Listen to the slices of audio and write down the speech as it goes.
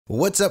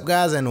What's up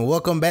guys, and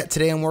welcome back.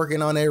 Today I'm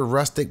working on a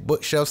rustic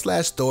bookshelf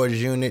slash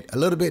storage unit, a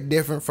little bit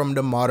different from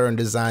the modern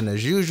design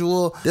as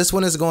usual. This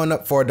one is going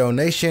up for a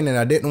donation and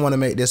I didn't want to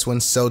make this one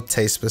so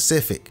taste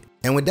specific.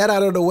 And with that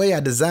out of the way,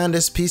 I designed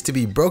this piece to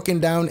be broken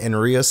down and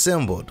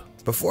reassembled.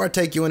 Before I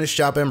take you in the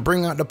shop and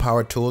bring out the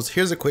power tools,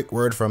 here's a quick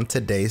word from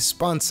today's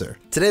sponsor.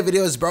 Today's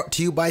video is brought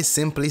to you by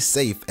Simply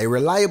Safe, a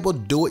reliable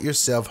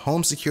do-it-yourself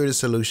home security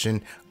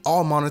solution,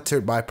 all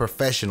monitored by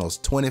professionals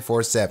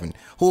 24/7,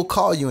 who will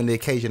call you in the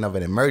occasion of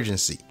an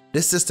emergency.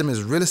 This system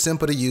is really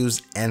simple to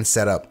use and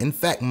set up. In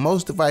fact,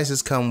 most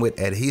devices come with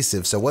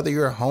adhesive, so whether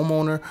you're a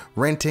homeowner,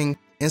 renting,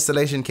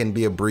 installation can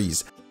be a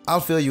breeze.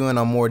 I'll fill you in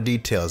on more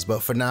details,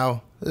 but for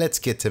now, let's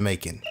get to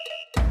making.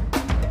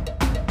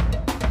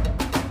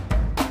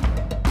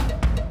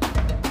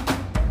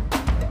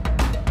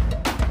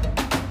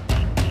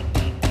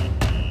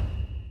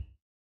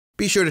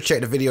 Be sure to check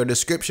the video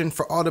description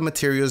for all the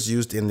materials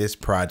used in this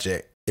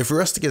project. If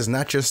rustic is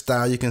not your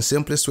style, you can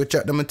simply switch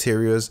out the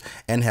materials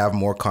and have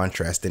more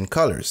contrasting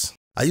colors.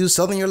 I used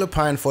southern yellow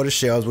pine for the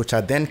shelves, which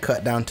I then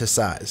cut down to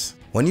size.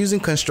 When using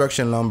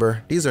construction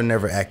lumber, these are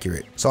never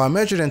accurate. So I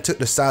measured and took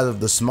the size of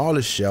the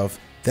smallest shelf,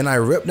 then I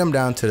ripped them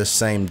down to the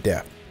same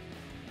depth.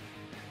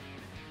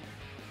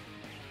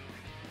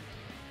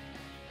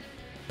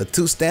 The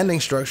two standing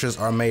structures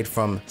are made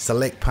from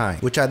select pine,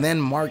 which I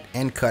then marked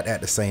and cut at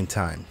the same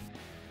time.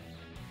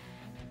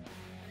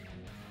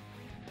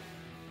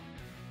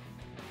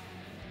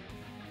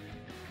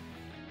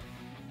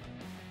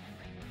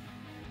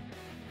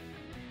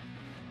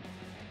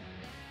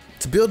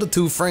 To build the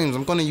two frames,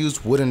 I'm going to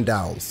use wooden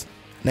dowels.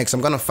 Next,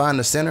 I'm going to find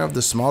the center of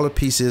the smaller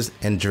pieces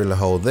and drill a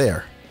hole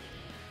there.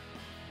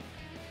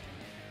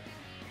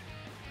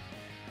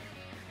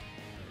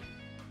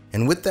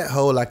 And with that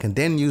hole, I can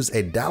then use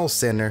a dowel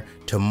center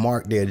to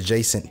mark the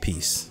adjacent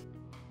piece.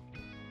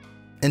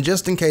 And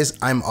just in case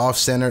I'm off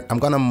center, I'm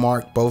going to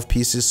mark both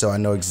pieces so I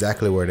know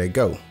exactly where they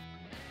go.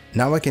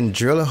 Now I can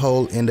drill a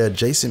hole in the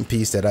adjacent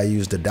piece that I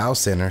used the dowel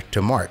center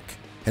to mark.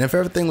 And if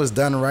everything was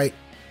done right,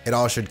 it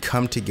all should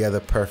come together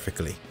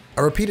perfectly.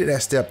 I repeated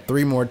that step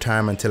 3 more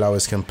times until I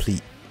was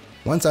complete.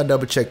 Once I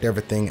double checked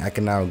everything, I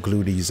can now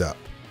glue these up.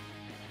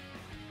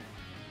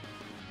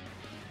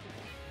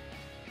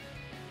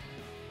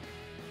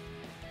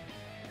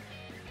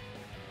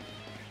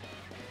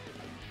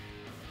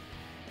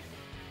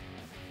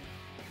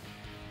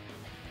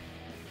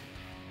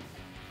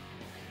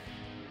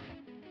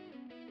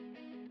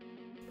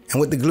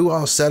 And with the glue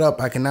all set up,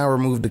 I can now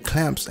remove the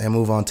clamps and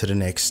move on to the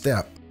next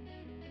step.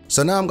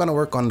 So now I'm going to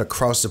work on the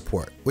cross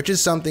support, which is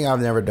something I've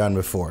never done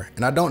before.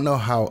 And I don't know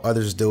how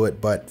others do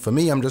it, but for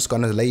me, I'm just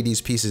going to lay these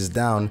pieces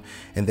down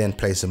and then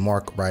place a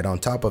mark right on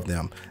top of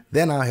them.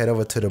 Then I'll head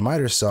over to the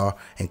miter saw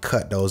and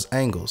cut those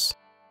angles.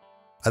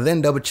 I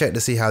then double checked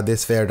to see how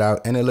this fared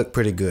out and it looked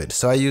pretty good.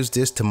 So I used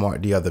this to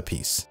mark the other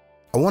piece.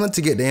 I wanted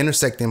to get the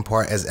intersecting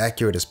part as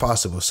accurate as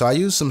possible, so I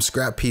used some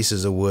scrap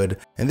pieces of wood,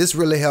 and this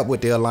really helped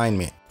with the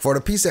alignment. For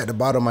the piece at the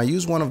bottom, I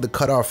used one of the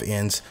cut-off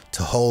ends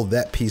to hold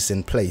that piece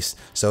in place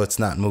so it's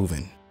not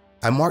moving.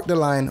 I marked the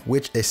line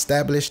which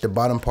established the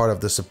bottom part of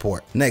the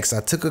support. Next, I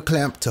took a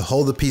clamp to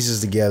hold the pieces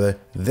together,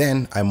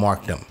 then I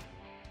marked them.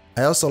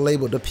 I also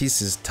labeled the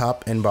pieces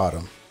top and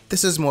bottom.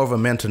 This is more of a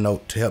mental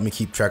note to help me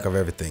keep track of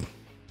everything.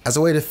 As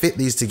a way to fit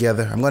these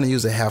together, I'm going to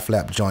use a half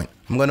lap joint.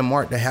 I'm going to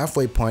mark the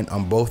halfway point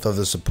on both of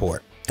the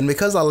support. And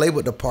because I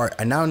labeled the part,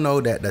 I now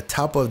know that the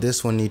top of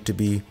this one needs to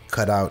be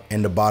cut out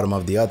and the bottom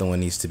of the other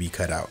one needs to be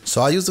cut out. So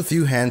I'll use a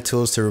few hand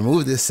tools to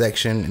remove this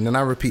section, and then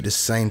I'll repeat the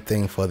same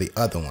thing for the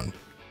other one.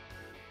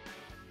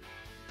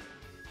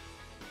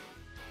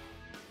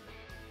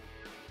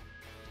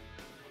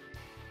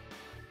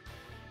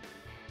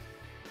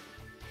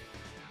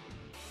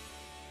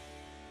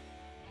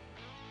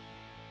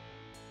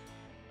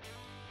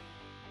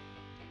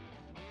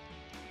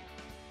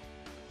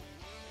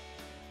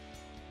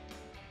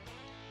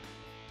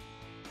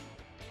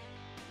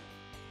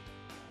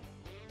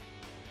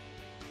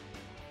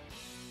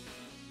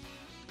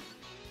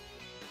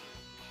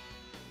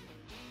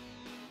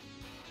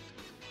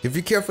 If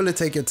you carefully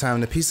take your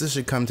time, the pieces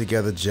should come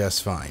together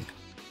just fine.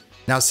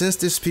 Now, since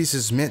this piece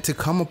is meant to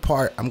come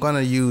apart, I'm going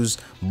to use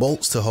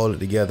bolts to hold it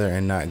together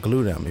and not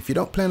glue them. If you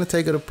don't plan to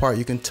take it apart,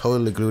 you can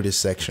totally glue this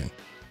section.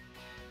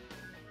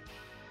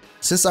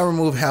 Since I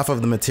removed half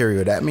of the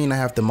material, that means I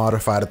have to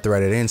modify the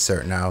threaded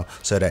insert now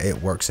so that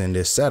it works in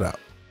this setup.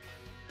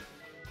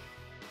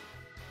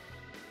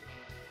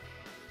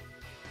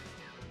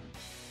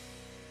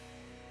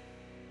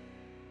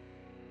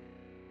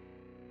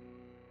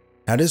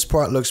 Now this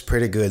part looks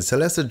pretty good, so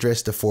let's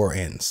address the 4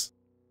 ends.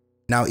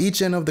 Now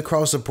each end of the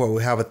cross support will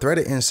have a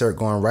threaded insert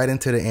going right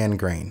into the end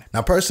grain.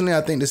 Now personally,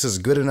 I think this is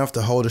good enough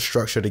to hold the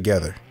structure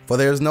together. For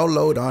there is no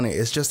load on it,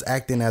 it's just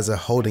acting as a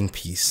holding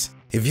piece.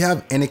 If you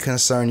have any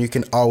concern, you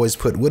can always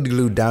put wood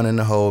glue down in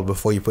the hole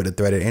before you put the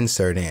threaded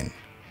insert in.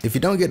 If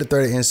you don't get the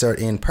threaded insert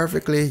in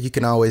perfectly, you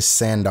can always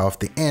sand off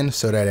the end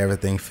so that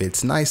everything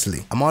fits nicely.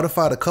 I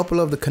modified a couple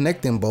of the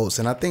connecting bolts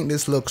and I think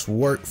this looks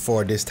work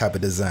for this type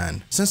of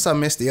design. Since I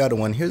missed the other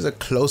one, here's a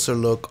closer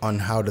look on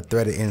how the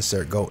threaded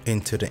insert go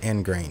into the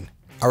end grain.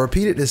 I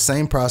repeated the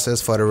same process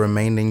for the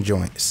remaining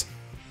joints.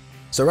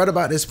 So right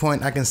about this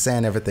point, I can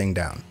sand everything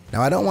down.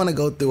 Now I don't want to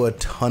go through a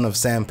ton of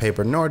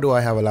sandpaper, nor do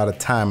I have a lot of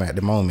time at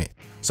the moment.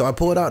 So I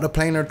pulled out the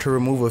planer to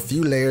remove a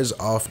few layers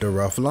off the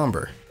rough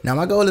lumber. Now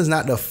my goal is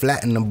not to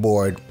flatten the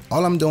board.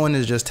 All I'm doing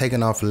is just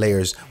taking off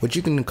layers, which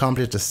you can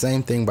accomplish the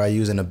same thing by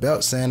using a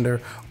belt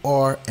sander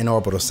or an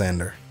orbital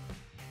sander.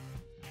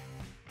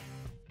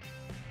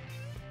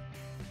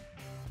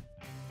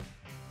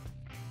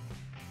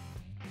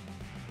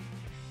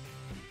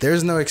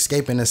 There's no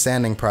escaping the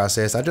sanding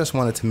process. I just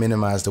wanted to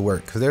minimize the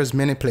work because there's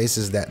many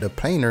places that the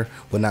planer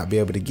will not be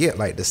able to get,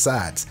 like the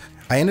sides.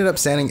 I ended up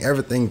sanding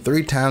everything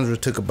 3 times,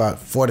 which took about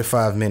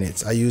 45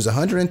 minutes. I used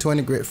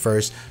 120 grit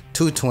first,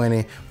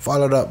 220,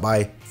 followed up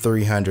by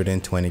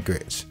 320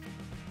 grits.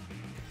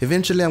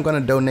 Eventually I'm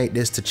going to donate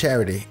this to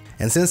charity.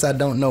 And since I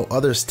don't know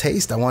others'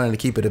 taste, I wanted to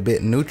keep it a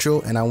bit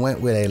neutral and I went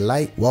with a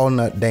light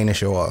walnut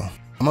Danish oil.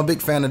 I'm a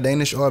big fan of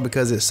Danish oil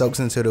because it soaks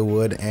into the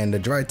wood and the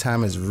dry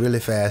time is really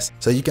fast.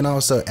 So you can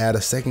also add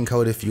a second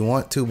coat if you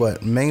want to,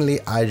 but mainly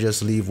I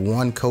just leave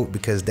 1 coat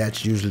because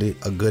that's usually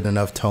a good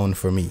enough tone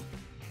for me.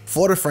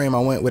 For the frame, I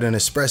went with an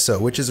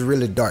espresso, which is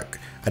really dark.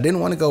 I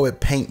didn't want to go with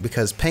paint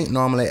because paint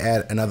normally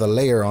add another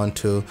layer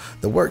onto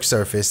the work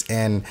surface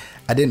and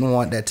I didn't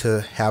want that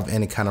to have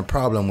any kind of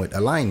problem with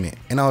alignment.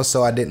 And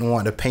also I didn't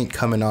want the paint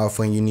coming off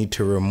when you need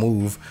to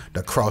remove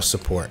the cross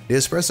support. The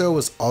espresso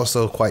was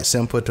also quite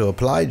simple to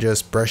apply,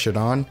 just brush it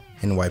on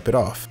and wipe it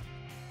off.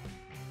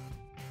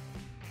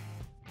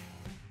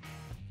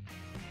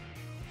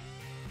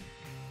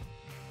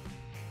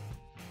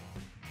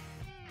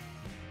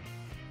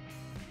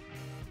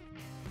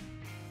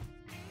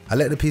 I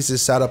let the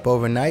pieces set up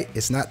overnight.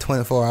 It's not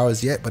 24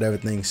 hours yet, but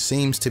everything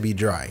seems to be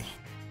dry.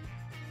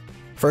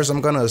 First, I'm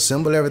going to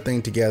assemble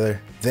everything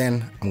together,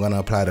 then I'm going to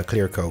apply the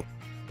clear coat.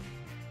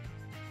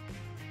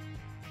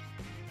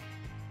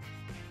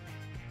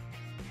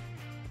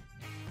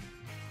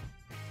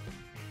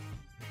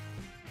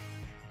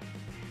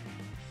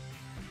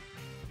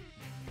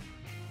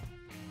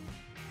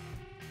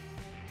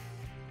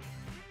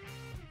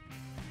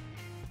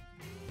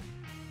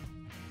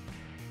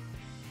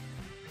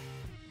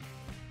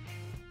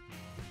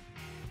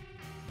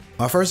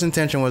 My first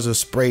intention was to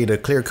spray the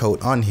clear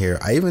coat on here.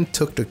 I even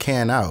took the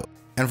can out.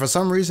 And for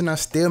some reason, I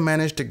still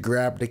managed to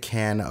grab the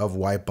can of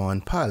wipe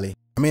on poly.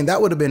 I mean,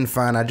 that would have been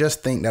fine. I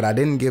just think that I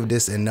didn't give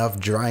this enough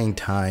drying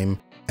time.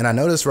 And I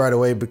noticed right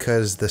away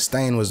because the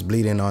stain was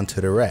bleeding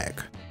onto the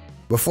rack.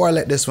 Before I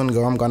let this one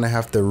go, I'm gonna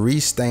have to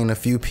re-stain a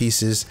few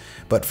pieces.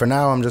 But for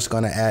now, I'm just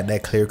gonna add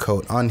that clear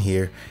coat on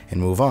here and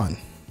move on.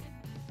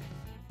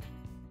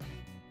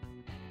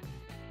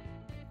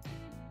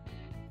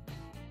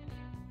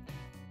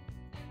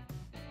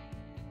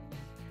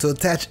 To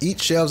attach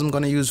each shelves, I'm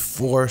going to use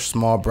 4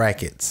 small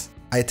brackets.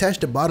 I attached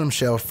the bottom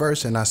shelf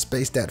first and I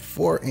spaced that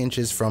 4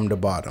 inches from the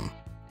bottom.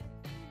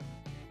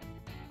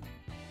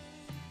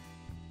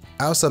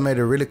 I also made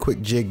a really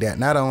quick jig that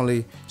not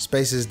only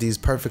spaces these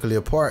perfectly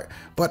apart,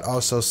 but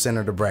also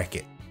center the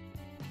bracket.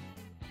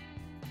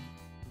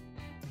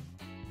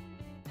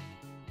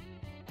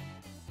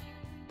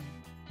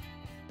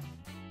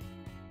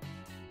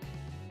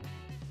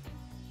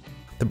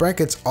 The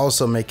brackets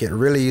also make it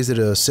really easy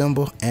to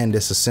assemble and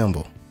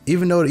disassemble.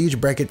 Even though each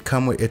bracket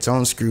comes with its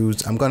own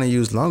screws, I'm going to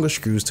use longer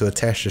screws to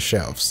attach the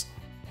shelves.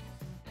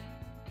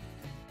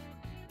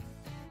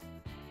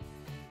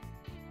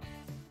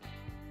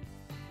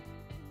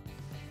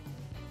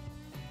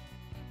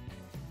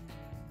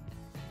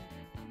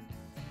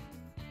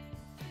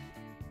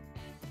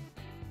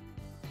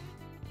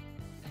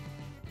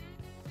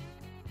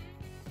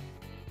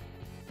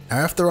 Now,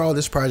 after all,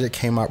 this project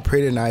came out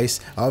pretty nice.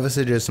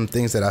 Obviously, there's some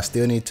things that I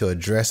still need to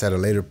address at a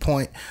later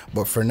point,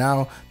 but for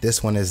now,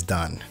 this one is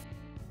done.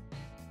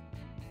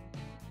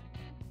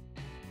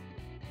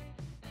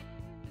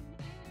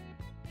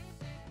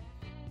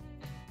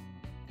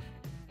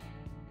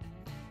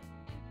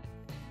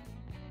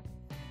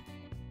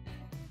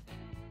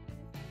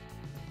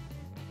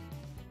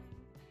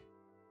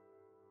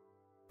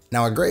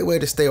 Now, a great way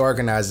to stay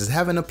organized is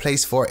having a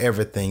place for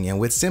everything, and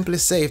with Simply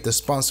Safe, the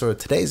sponsor of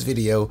today's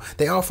video,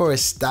 they offer a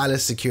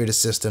stylish security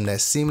system that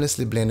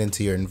seamlessly blends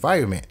into your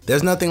environment.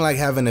 There's nothing like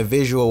having a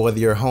visual whether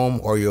you're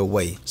home or you're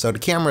away, so the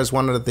camera is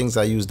one of the things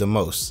I use the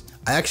most.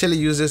 I actually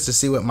use this to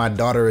see what my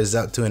daughter is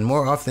up to, and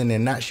more often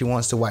than not she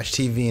wants to watch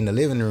TV in the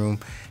living room,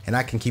 and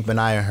I can keep an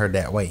eye on her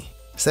that way.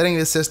 Setting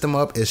this system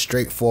up is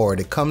straightforward.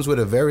 It comes with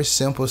a very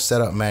simple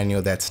setup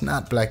manual that's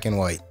not black and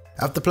white.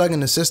 After plugging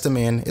the system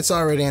in, it's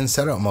already in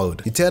setup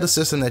mode. You tell the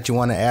system that you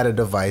want to add a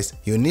device,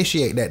 you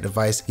initiate that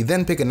device, you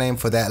then pick a name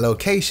for that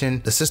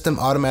location, the system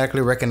automatically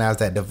recognizes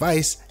that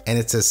device And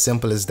it's as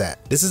simple as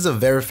that. This is a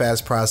very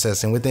fast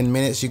process, and within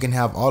minutes you can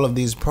have all of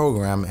these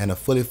programmed and a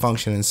fully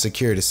functioning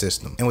security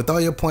system. And with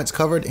all your points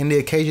covered, in the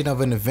occasion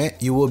of an event,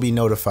 you will be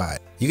notified.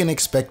 You can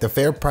expect a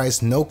fair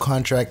price, no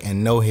contract,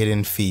 and no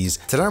hidden fees.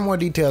 To learn more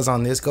details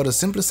on this, go to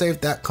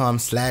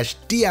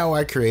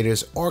simplisafe.com/DIY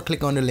creators or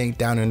click on the link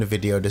down in the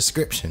video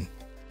description.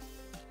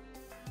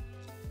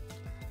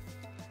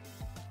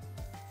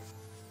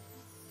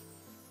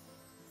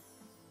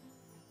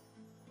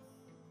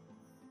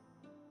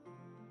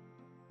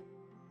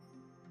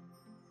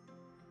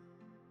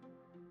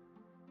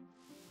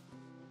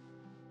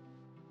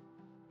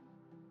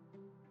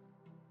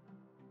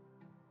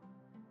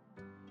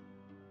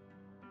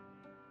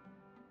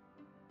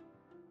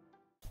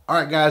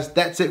 Alright guys,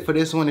 that's it for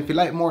this one. If you'd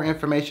like more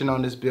information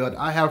on this build,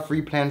 I have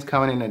free plans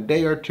coming in a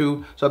day or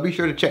two, so be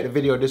sure to check the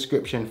video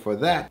description for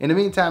that. In the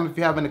meantime, if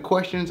you have any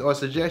questions or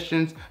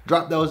suggestions,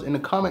 drop those in the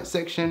comment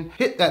section.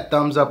 Hit that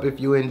thumbs up if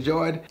you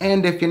enjoyed,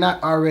 and if you're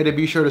not already,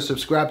 be sure to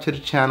subscribe to the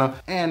channel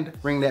and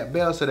ring that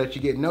bell so that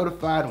you get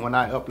notified when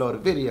I upload a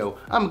video.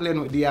 I'm Glenn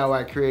with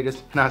DIY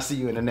Creators, and I'll see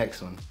you in the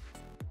next one.